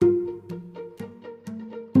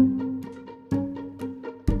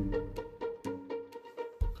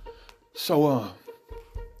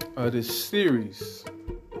This series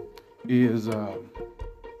is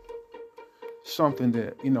something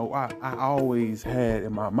that I always had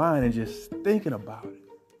in my mind, and just thinking about it,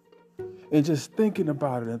 and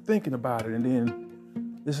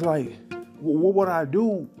then it's like, what would I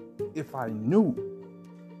do if I knew?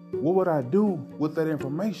 What would I do with that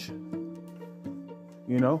information?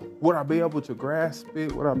 Would I be able to grasp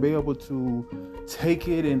it? Would I be able to take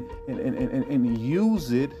it and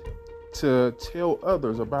use it to tell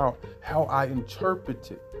others about how I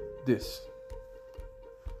interpreted this?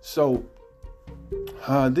 So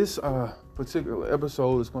this particular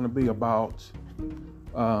episode is going to be about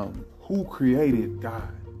who created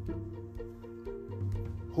God.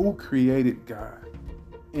 Who created God?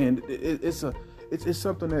 And it's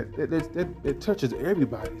something that touches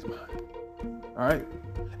everybody's mind. All right.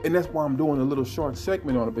 And that's why I'm doing a little short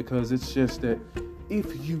segment on it, because it's just that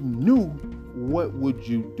if you knew, what would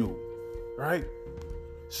you do? Right?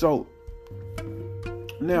 So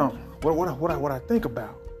now what I think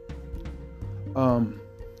about,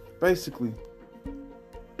 basically,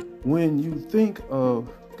 when you think of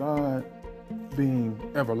God being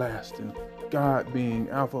everlasting, God being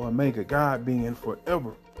Alpha Omega, God being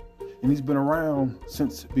forever, and he's been around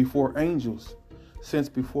since before angels, since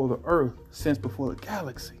before the earth, since before the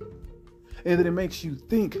galaxy. And then it makes you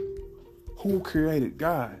think, who created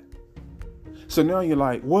God? So now you're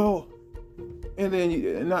like, well, and then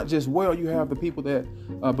you have the people that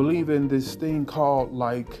believe in this thing called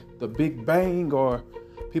like the Big Bang, or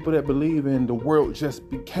people that believe in the world just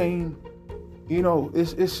became.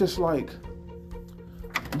 It's just like,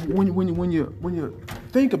 when you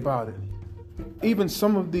think about it, even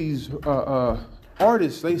some of these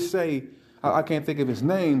artists, they say, I can't think of his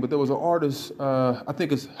name, but there was an artist, I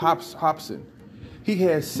think it's Hobson. He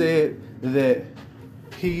has said that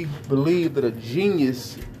he believed that a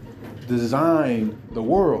genius designed the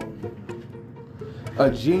world. A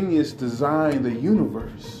genius designed the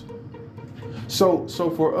universe. So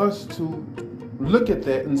for us to look at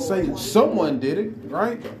that and say someone did it,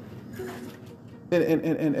 right?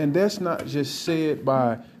 And that's not just said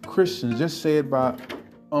by Christians, just said by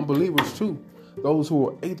unbelievers too. Those who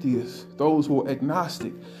are atheists, those who are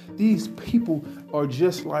agnostic. These people are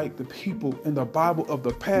just like the people in the Bible of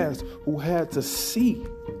the past who had to see.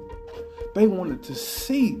 They wanted to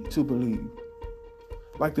see to believe.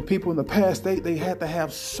 Like the people in the past, they had to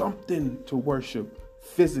have something to worship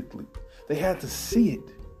physically. They had to see it.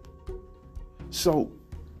 So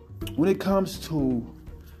when it comes to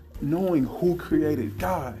knowing who created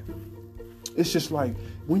God, it's just like,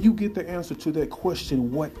 when you get the answer to that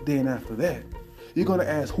question, what then after that? You're going to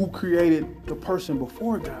ask, who created the person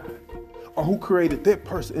before God? Or who created that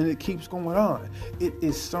person? And it keeps going on. It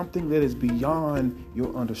is something that is beyond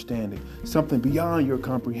your understanding, something beyond your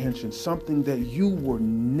comprehension, something that you were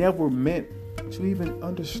never meant to even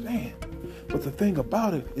understand. But the thing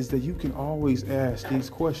about it is that you can always ask these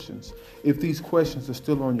questions, if these questions are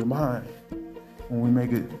still on your mind when we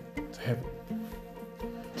make it to heaven.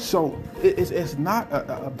 So it's not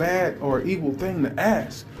a bad or evil thing to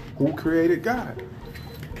ask, who created God?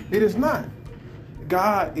 It is not.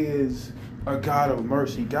 God is a God of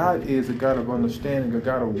mercy. God is a God of understanding, a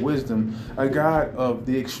God of wisdom, a God of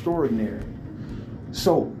the extraordinary.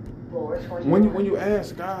 So when you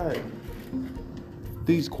ask God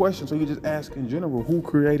these questions, or you just ask in general, who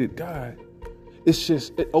created God?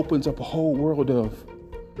 It opens up a whole world of,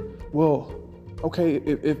 well, okay,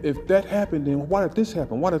 if that happened, then why did this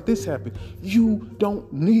happen? Why did this happen? You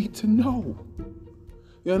don't need to know.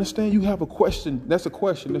 You understand? You have a question. That's a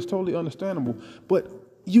question. That's totally understandable. But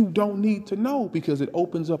you don't need to know, because it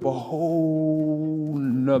opens up a whole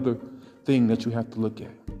nother thing that you have to look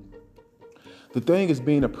at. The thing is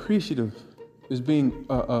being appreciative, is being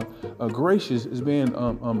gracious, is being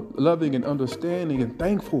loving and understanding and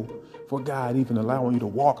thankful for God even allowing you to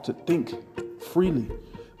walk, to think freely,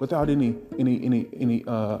 without any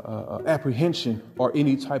apprehension or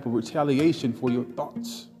any type of retaliation for your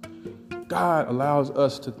thoughts. God allows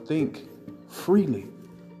us to think freely.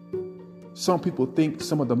 Some people think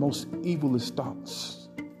some of the most evilest thoughts.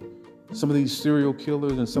 Some of these serial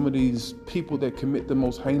killers and some of these people that commit the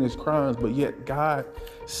most heinous crimes, but yet God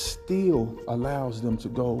still allows them to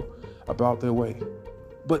go about their way.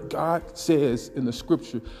 But God says in the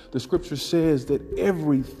scripture says that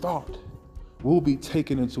every thought will be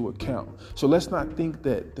taken into account. So let's not think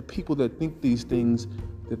that the people that think these things,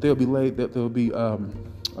 that they'll be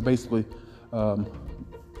basically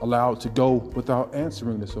allowed to go without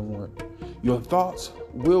answering to someone. Your thoughts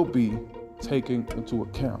will be taken into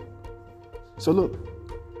account. So look,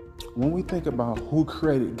 when we think about who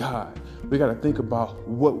created God, we got to think about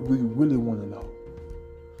what we really want to know.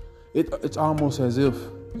 It's almost as if,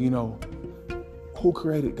 who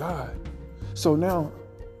created God? So now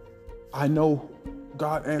I know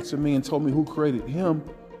God answered me and told me who created him.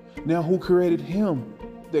 Now who created him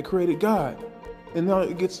that created God? And now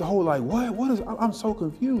it gets the whole like, what? I'm so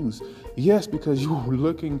confused. Yes, because you were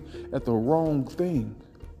looking at the wrong thing.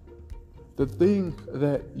 The thing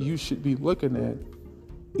that you should be looking at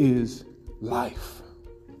is life.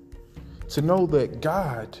 To know that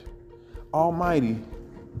God Almighty,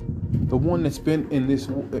 the one that's been in this,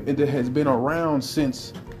 that has been around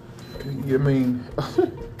since, who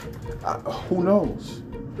knows?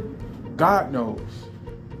 God knows.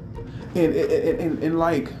 And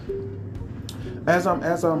like, as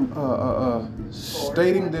I'm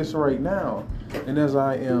stating this right now, and as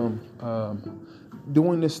I am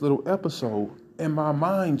doing this little episode, in my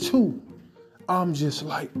mind too, I'm just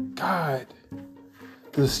like, God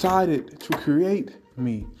decided to create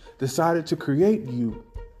me, decided to create you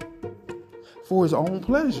for his own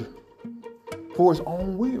pleasure, for his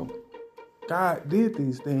own will. God did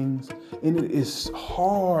these things, and it is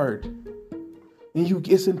hard, and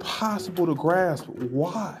it's impossible to grasp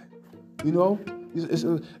why. God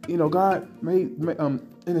made,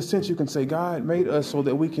 in a sense, you can say God made us so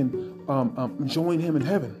that we can join him in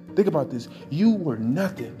heaven. Think about this. You were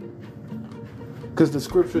nothing. Because the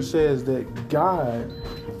scripture says that God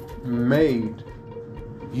made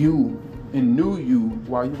you and knew you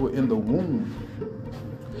while you were in the womb.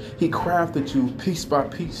 He crafted you piece by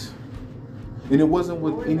piece. And it wasn't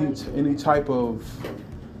with any type of,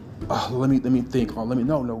 let me think.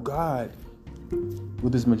 No, God,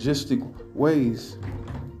 with his majestic ways,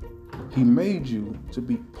 he made you to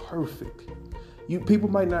be perfect. People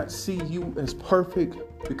might not see you as perfect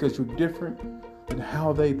because you're different than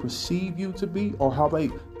how they perceive you to be or how they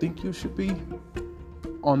think you should be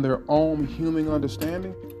on their own human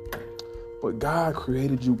understanding. But God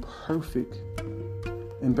created you perfect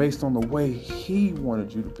and based on the way he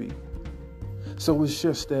wanted you to be. So it's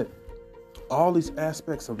just that all these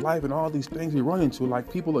aspects of life and all these things we run into,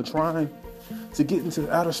 like people are trying to get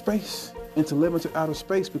into outer space and to live into outer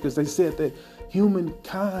space because they said that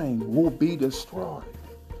humankind will be destroyed.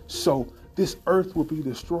 So this earth will be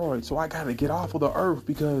destroyed. So I got to get off of the earth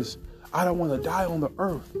because I don't want to die on the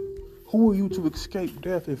earth. Who are you to escape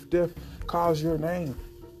death if death calls your name?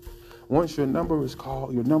 Once your number is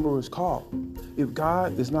called, your number is called. If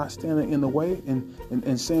God is not standing in the way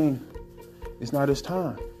and saying it's not his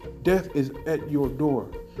time, death is at your door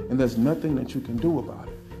and there's nothing that you can do about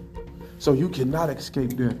it. So you cannot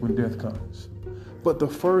escape death when death comes. But the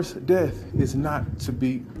first death is not to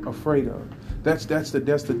be afraid of. That's the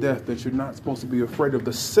death that you're not supposed to be afraid of.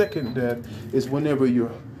 The second death is whenever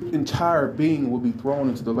your entire being will be thrown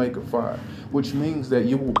into the lake of fire, which means that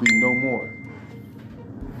you will be no more.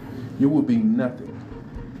 You will be nothing.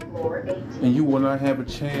 And you will not have a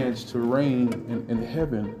chance to reign in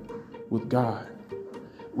heaven with God.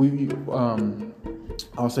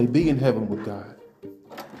 I'll say be in heaven with God.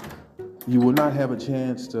 You will not have a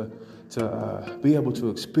chance to be able to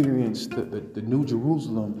experience the New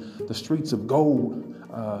Jerusalem, the streets of gold,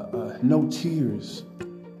 no tears,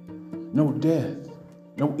 no death,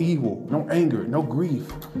 no evil, no anger, no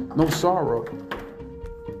grief, no sorrow.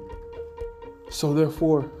 So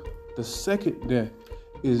therefore, the second death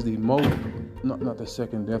is the most, not the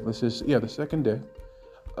second death, the second death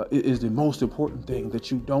is the most important thing, that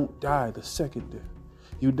you don't die the second death.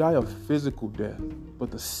 You die a physical death,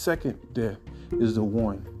 but the second death is the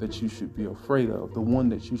one that you should be afraid of, the one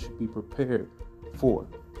that you should be prepared for.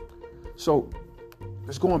 So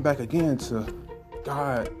it's going back again to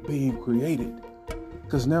God being created,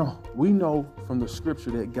 because now we know from the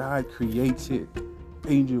scripture that God created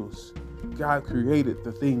angels. God created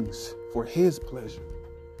the things for his pleasure.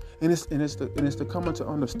 And it's to come into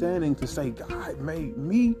understanding to say, God made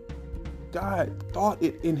me. God thought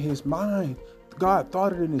it in his mind. God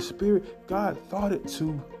thought it in his spirit. God thought it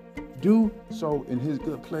to do so in his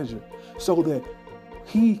good pleasure, so that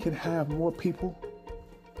he can have more people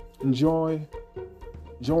join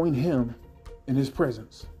him in his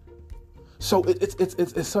presence. So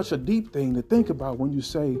it's such a deep thing to think about when you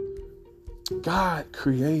say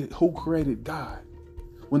who created God?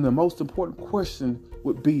 When the most important question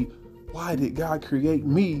would be, why did God create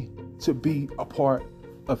me to be a part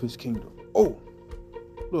of his kingdom? Oh,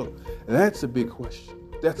 look, that's a big question.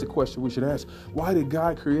 That's a question we should ask. Why did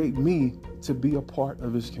God create me to be a part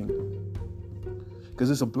of his kingdom?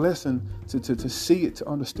 Because it's a blessing to see it, to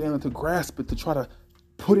understand it, to grasp it, to try to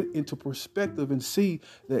put it into perspective and see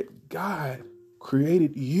that God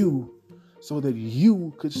created you so that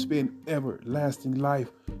you could spend everlasting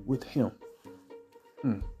life with him.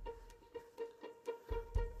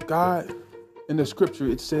 God, in the scripture,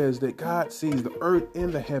 it says that God sees the earth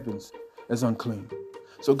and the heavens as unclean.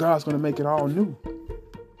 So God's going to make it all new.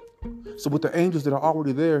 So with the angels that are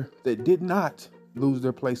already there that did not lose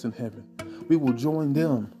their place in heaven, we will join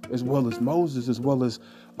them, as well as Moses, as well as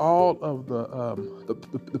all of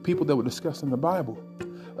the people that were discussed in the Bible.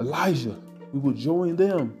 Elijah, we will join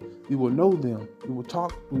them. We will know them. We will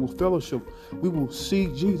talk. We will fellowship. We will see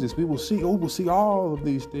Jesus. We will see all of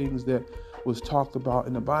these things that was talked about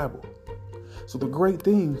in the Bible. So the great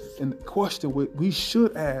thing and the question we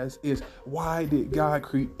should ask is, why did God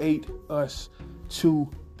create us to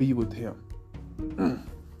be with him?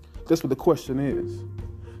 That's what the question is.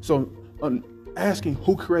 So asking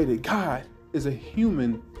who created God is a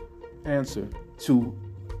human answer to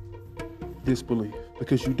disbelief,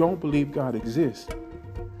 because you don't believe God exists.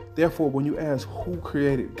 Therefore, when you ask who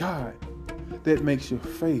created God, that makes your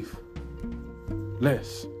faith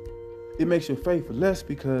less. It makes your faith less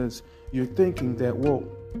because you're thinking that, well,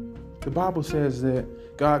 the Bible says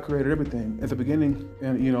that God created everything at the beginning,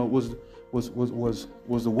 and was the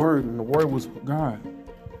Word, and the Word was God,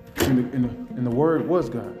 and the Word was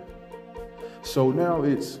God. So now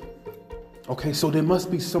it's okay. So there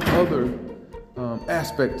must be some other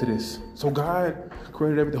aspect to this. So God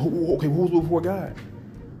created everything. Who was before God?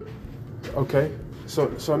 Okay.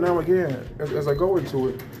 So now again, as I go into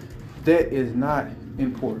it, that is not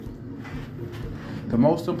important. The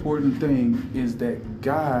most important thing is that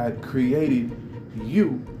God created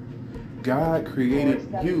you. God created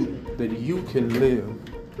you that you can live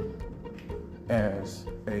as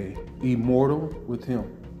a immortal with him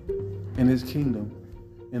in his kingdom,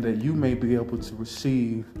 and that you may be able to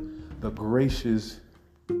receive the gracious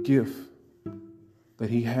gift that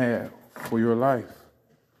he had for your life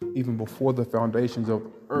even before the foundations of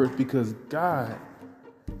earth, because God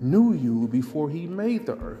knew you before he made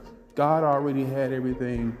the earth. God already had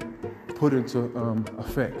everything put into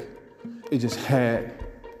effect. It just had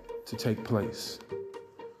to take place.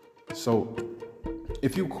 So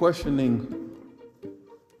if you're questioning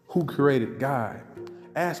who created God,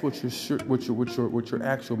 ask what your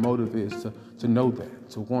actual motive is to know that,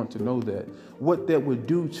 to want to know that, what that would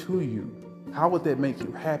do to you. How would that make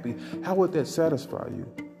you happy? How would that satisfy you?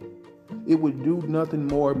 It would do nothing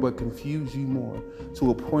more but confuse you more,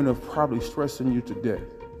 to a point of probably stressing you to death.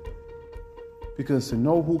 Because to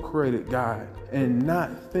know who created God and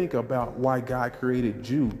not think about why God created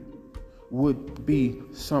you would be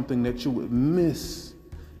something that you would miss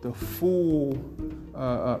the full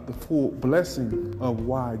blessing of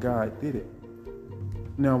why God did it.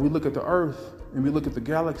 Now we look at the earth and we look at the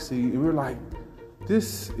galaxy and we're like,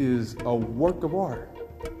 this is a work of art.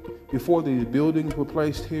 Before these buildings were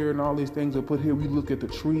placed here and all these things were put here, we look at the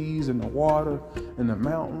trees and the water and the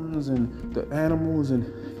mountains and the animals,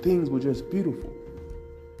 and things were just beautiful.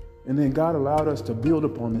 And then God allowed us to build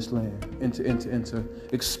upon this land and to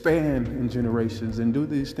expand in generations and do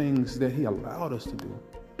these things that he allowed us to do.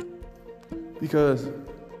 Because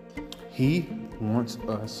he wants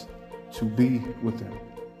us to be with him.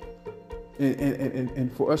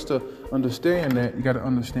 And for us to understand that, you got to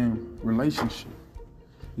understand relationship.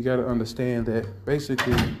 You got to understand that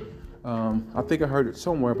basically, I think I heard it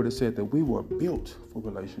somewhere, but it said that we were built for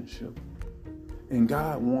relationship. And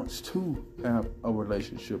God wants to have a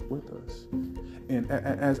relationship with us. And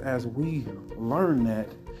as we learn that,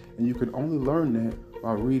 and you can only learn that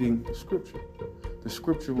by reading the scripture. The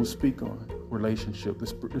scripture will speak on relationship.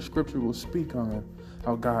 The scripture will speak on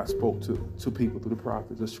how God spoke to people through the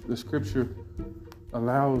prophets. The scripture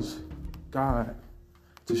allows God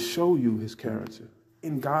to show you his character.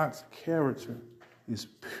 And God's character is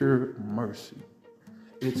pure mercy.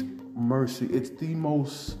 It's mercy. It's the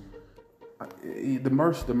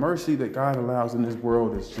mercy that God allows in this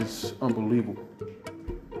world is just unbelievable.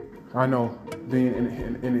 I know, being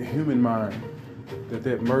in a human mind,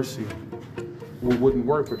 that mercy wouldn't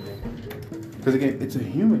work for me. Because again, it's a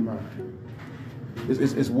human mind.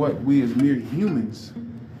 It's what we as mere humans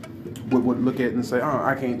would look at and say,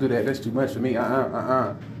 I can't do that. That's too much for me.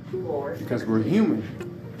 Because we're human.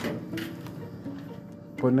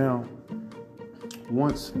 But now,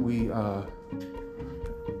 once we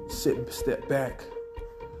step back,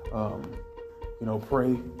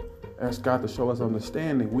 pray, ask God to show us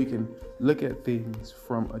understanding, we can look at things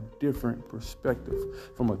from a different perspective,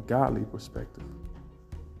 from a godly perspective.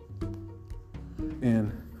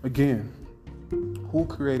 And again, who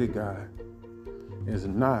created God is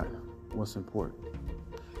not what's important.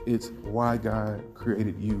 It's why God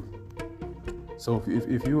created you. So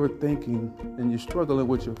if you are thinking and you're struggling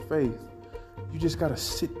with your faith, You just got to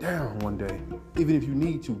sit down one day, even if you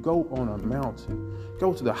need to. Go on a mountain.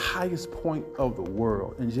 Go to the highest point of the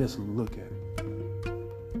world and just look at it.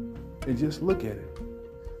 And just look at it.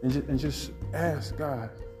 And just ask God.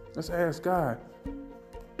 Let's ask God,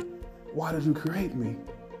 why did you create me?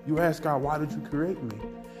 You ask God, why did you create me?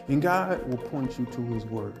 And God will point you to his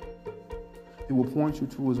word. He will point you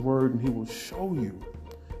to his word, and he will show you.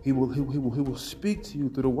 He will speak to you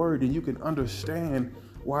through the word, and you can understand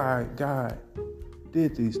why God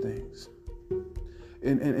did these things.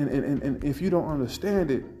 And if you don't understand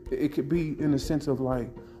it, it could be in the sense of like,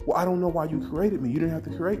 well, I don't know why you created me. You didn't have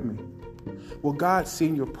to create me. Well, God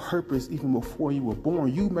seen your purpose even before you were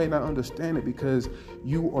born. You may not understand it because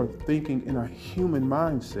you are thinking in a human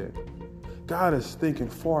mindset. God is thinking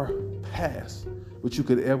far past what you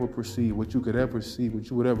could ever perceive, what you could ever see, what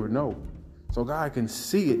you would ever know. So God can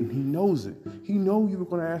see it, and he knows it. He know you were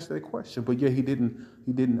going to ask that question, but yet he didn't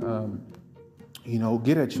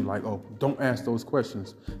get at you like, oh, don't ask those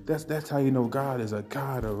questions. That's how you know God is a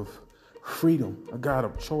God of freedom, a God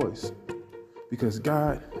of choice, because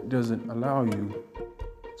God doesn't allow you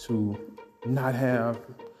to not have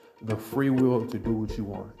the free will to do what you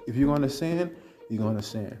want. If you're going to sin, you're going to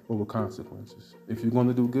sin, but with consequences. If you're going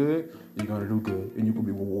to do good, you're going to do good, and you can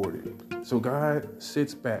be rewarded. So God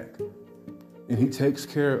sits back, and he takes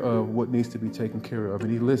care of what needs to be taken care of,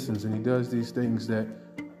 and he listens, and he does these things that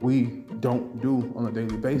we don't do on a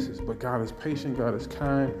daily basis. But God is patient, God is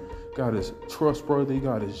kind, God is trustworthy,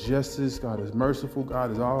 God is justice, God is merciful,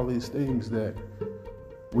 God is all these things that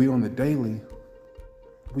we on the daily,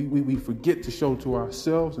 we forget to show to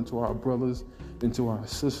ourselves and to our brothers and to our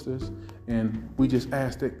sisters. And we just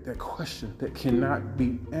ask that question that cannot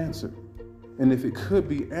be answered. And if it could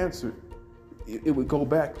be answered, it would go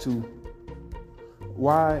back to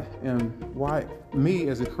why me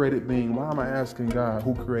as a created being, why am I asking God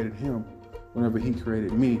who created him whenever he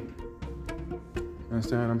created me?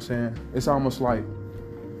 Understand what I'm saying? It's almost like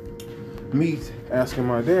me asking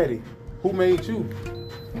my daddy, who made you?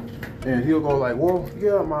 And he'll go like, well,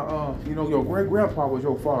 yeah, my, your great-grandpa was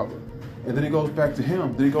your father. And then it goes back to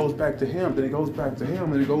him, then it goes back to him, then it goes back to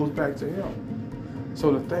him, then it goes back to him.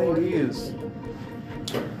 So the thing is,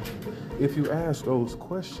 if you ask those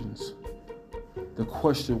questions, the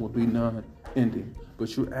question will be non-ending.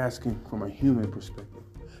 But you're asking from a human perspective,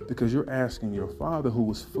 because you're asking your father who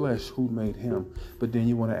was flesh, who made him. But then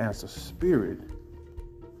you want to ask a spirit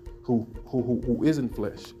who isn't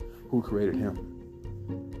flesh, who created him.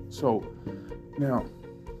 So now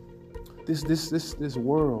this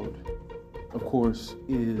world, of course,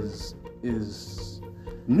 is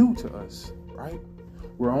new to us, right?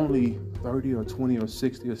 We're only 30 or 20 or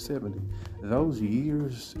 60 or 70. Those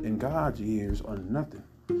years in God's years are nothing.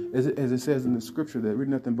 As it says in the scripture, that we're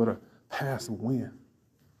nothing but a pass of wind.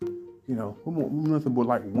 We're nothing but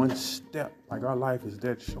like one step. Like our life is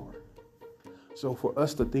that short. So for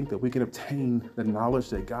us to think that we can obtain the knowledge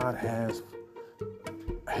that God has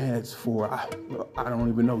for, I don't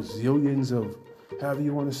even know, zillions of, however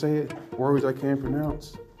you want to say it, words I can't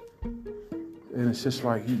pronounce. And it's just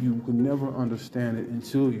like you can never understand it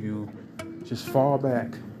until you just fall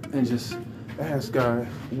back and just ask God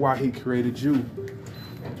why he created you.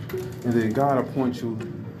 And then God will point you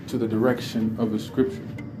to the direction of the scripture,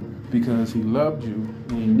 because he loved you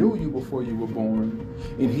and he knew you before you were born,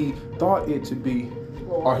 and he thought it to be,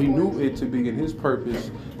 or he knew it to be in his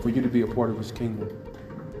purpose for you to be a part of his kingdom.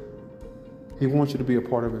 He wants you to be a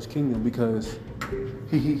part of his kingdom because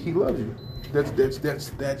he loves you. That's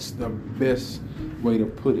the best way to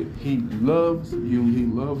put it. He loves you. He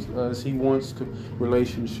loves us. He wants the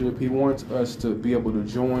relationship. He wants us to be able to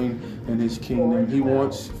join in his kingdom. He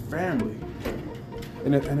wants family.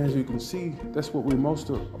 And as you can see, that's what we're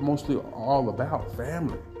mostly all about,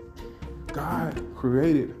 family. God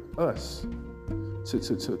created us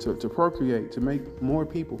to procreate, to make more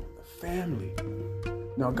people, family.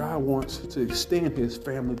 Now God wants to extend his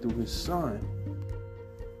family through his son.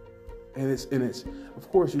 And it's of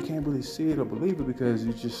course you can't really see it or believe it, because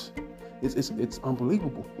it's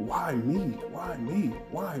unbelievable. Why me? Why me?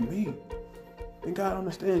 Why me? And God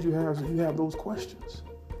understands you have those questions.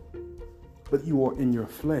 But you are in your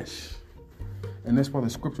flesh. And that's why the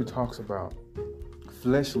scripture talks about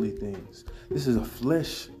fleshly things. This is a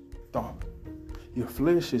flesh thought. Your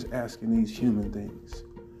flesh is asking these human things.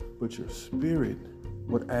 But your spirit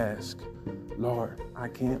would ask, Lord, I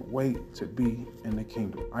can't wait to be in the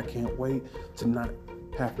kingdom. I can't wait to not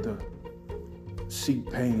have to see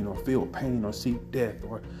pain or feel pain or see death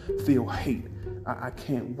or feel hate. I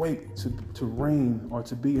can't wait to reign or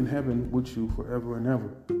to be in heaven with you forever and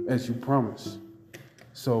ever, as you promised.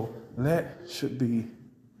 So that should be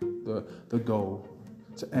the goal,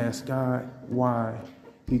 to ask God why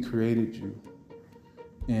he created you.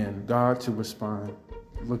 And God to respond,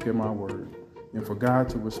 look at my word. And for God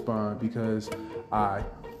to respond, because I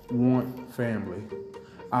want family.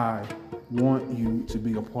 I want you to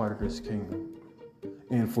be a part of this kingdom.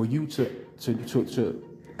 And for you to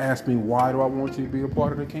ask me, why do I want you to be a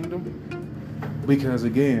part of the kingdom? Because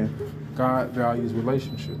again, God values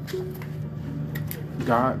relationships.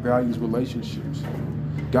 God values relationships.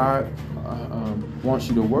 God wants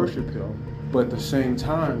you to worship him. But at the same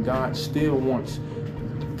time, God still wants,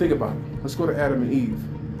 think about it. Let's go to Adam and Eve.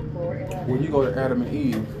 When you go to Adam and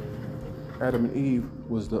Eve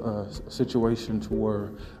was the situation to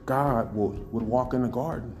where God would walk in the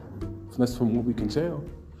garden. That's from what we can tell.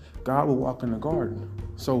 God would walk in the garden.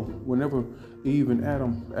 So whenever Eve and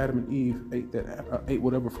Adam and Eve ate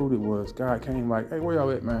whatever fruit it was, God came like, hey, where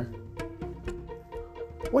y'all at, man?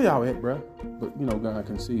 Where y'all at, bro? But God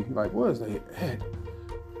can see, like, where is they at?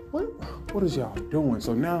 What is y'all doing?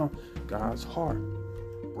 So now God's heart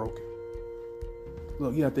broken.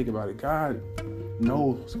 Look, you gotta think about it. God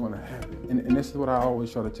knows what's going to happen. And this is what I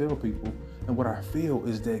always try to tell people. And what I feel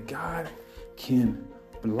is that God can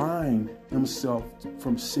blind himself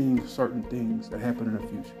from seeing certain things that happen in the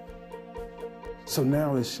future. So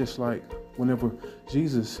now it's just like whenever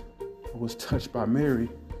Jesus was touched by Mary,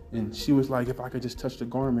 and she was like, if I could just touch the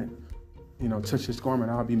garment, touch this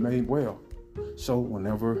garment, I'll be made well. So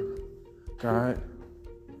whenever God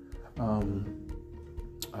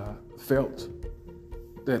felt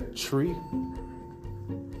that tree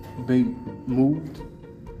be moved,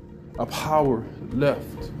 a power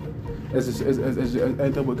left. As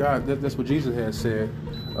with God, that's what Jesus had said.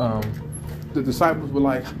 The disciples were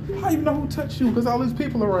like, how you know who touched you? Because all these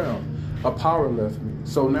people around. A power left me.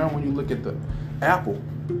 So now when you look at the apple,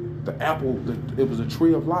 it was a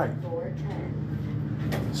tree of life.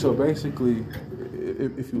 So basically,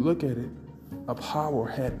 if you look at it, a power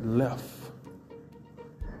had left.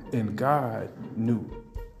 And God knew.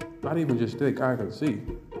 Not even just that, God could see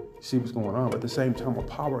what's going on. But at the same time, a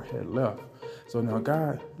power had left. So now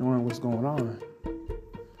God, knowing what's going on,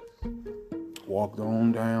 walked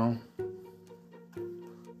on down.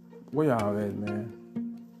 Where y'all at, man?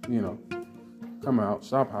 Come out,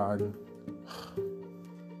 stop hiding.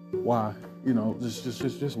 Why?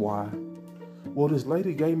 Just why? Well, this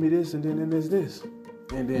lady gave me this, and then there's this,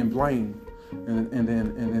 and then blame, and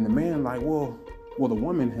then the man like, well, the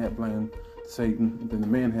woman had blamed Satan, and then the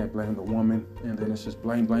man had blamed the woman, and then it's just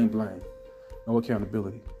blame. No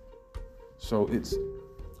accountability. So it's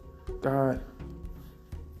God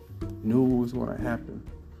knew what was going to happen,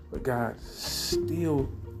 but God still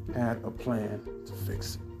had a plan to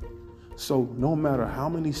fix it. So no matter how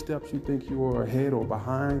many steps you think you are ahead or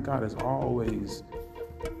behind, God is always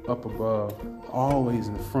up above, always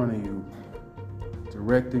in front of you,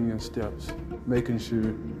 directing your steps, making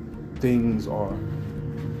sure things are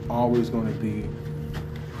always going to be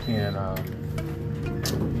in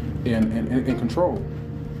control.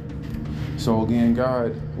 So again,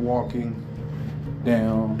 God walking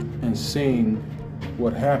down and seeing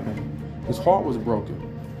what happened, his heart was broken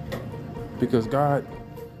because God,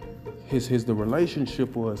 the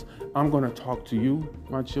relationship was, I'm going to talk to you,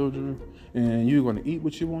 my children, and you're going to eat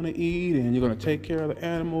what you want to eat, and you're going to take care of the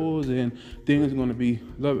animals, and things are going to be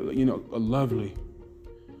lovely.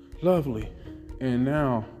 And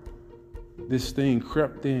now this thing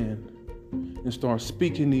crept in and started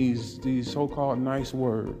speaking these so-called nice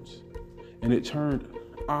words, and it turned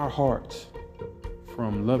our hearts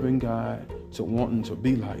from loving God to wanting to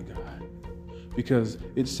be like God, because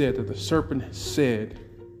it said that the serpent said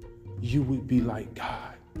you would be like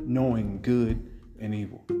God, knowing good and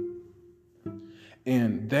evil.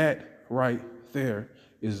 And that right there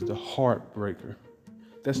is the heartbreaker.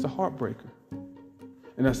 That's the heartbreaker.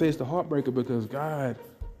 And I say it's the heartbreaker because God,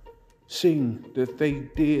 seeing that they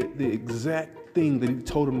did the exact thing that he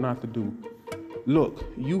told them not to do. Look,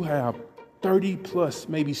 you have 30 plus,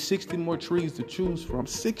 maybe 60 more trees to choose from.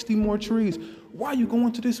 60 more trees. Why are you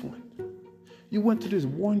going to this one? You went to this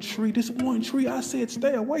one tree I said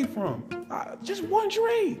stay away from. Just one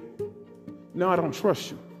tree. Now I don't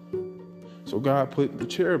trust you. So God put the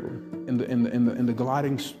cherubim in the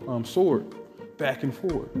gliding sword back and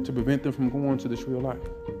forth to prevent them from going to the tree of life.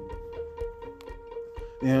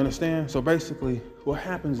 You understand? So basically what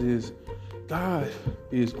happens is God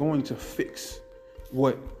is going to fix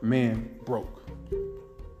what man broke.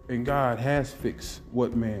 And God has fixed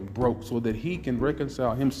what man broke so that he can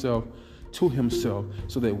reconcile himself to himself,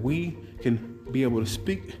 so that we can be able to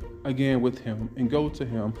speak again with him and go to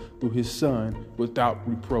him through his son without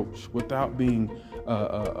reproach, without being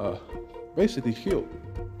basically killed.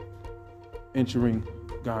 entering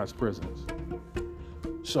God's presence.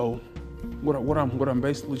 So what I'm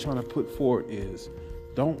basically trying to put forward is,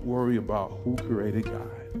 don't worry about who created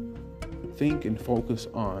God. Think and focus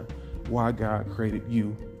on why God created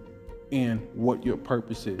you and what your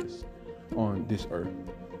purpose is on this earth.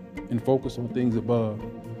 And focus on things above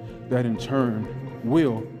that in turn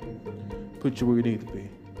will put you where you need to be.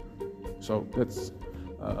 So that's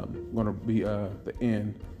going to be the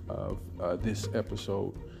end of this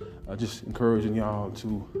episode. Just encouraging y'all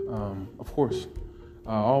to, of course,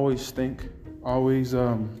 always think, always,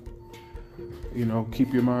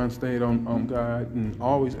 keep your mind stayed on God, and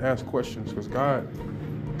always ask questions, because God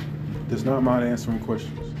does not mind answering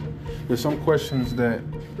questions. There's some questions that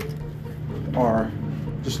are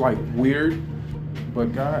just like weird,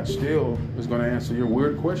 but God still is going to answer your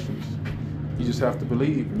weird questions. You just have to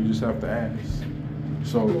believe, and you just have to ask.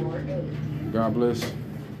 So, God bless.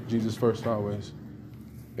 Jesus first always.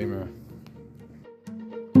 Amen.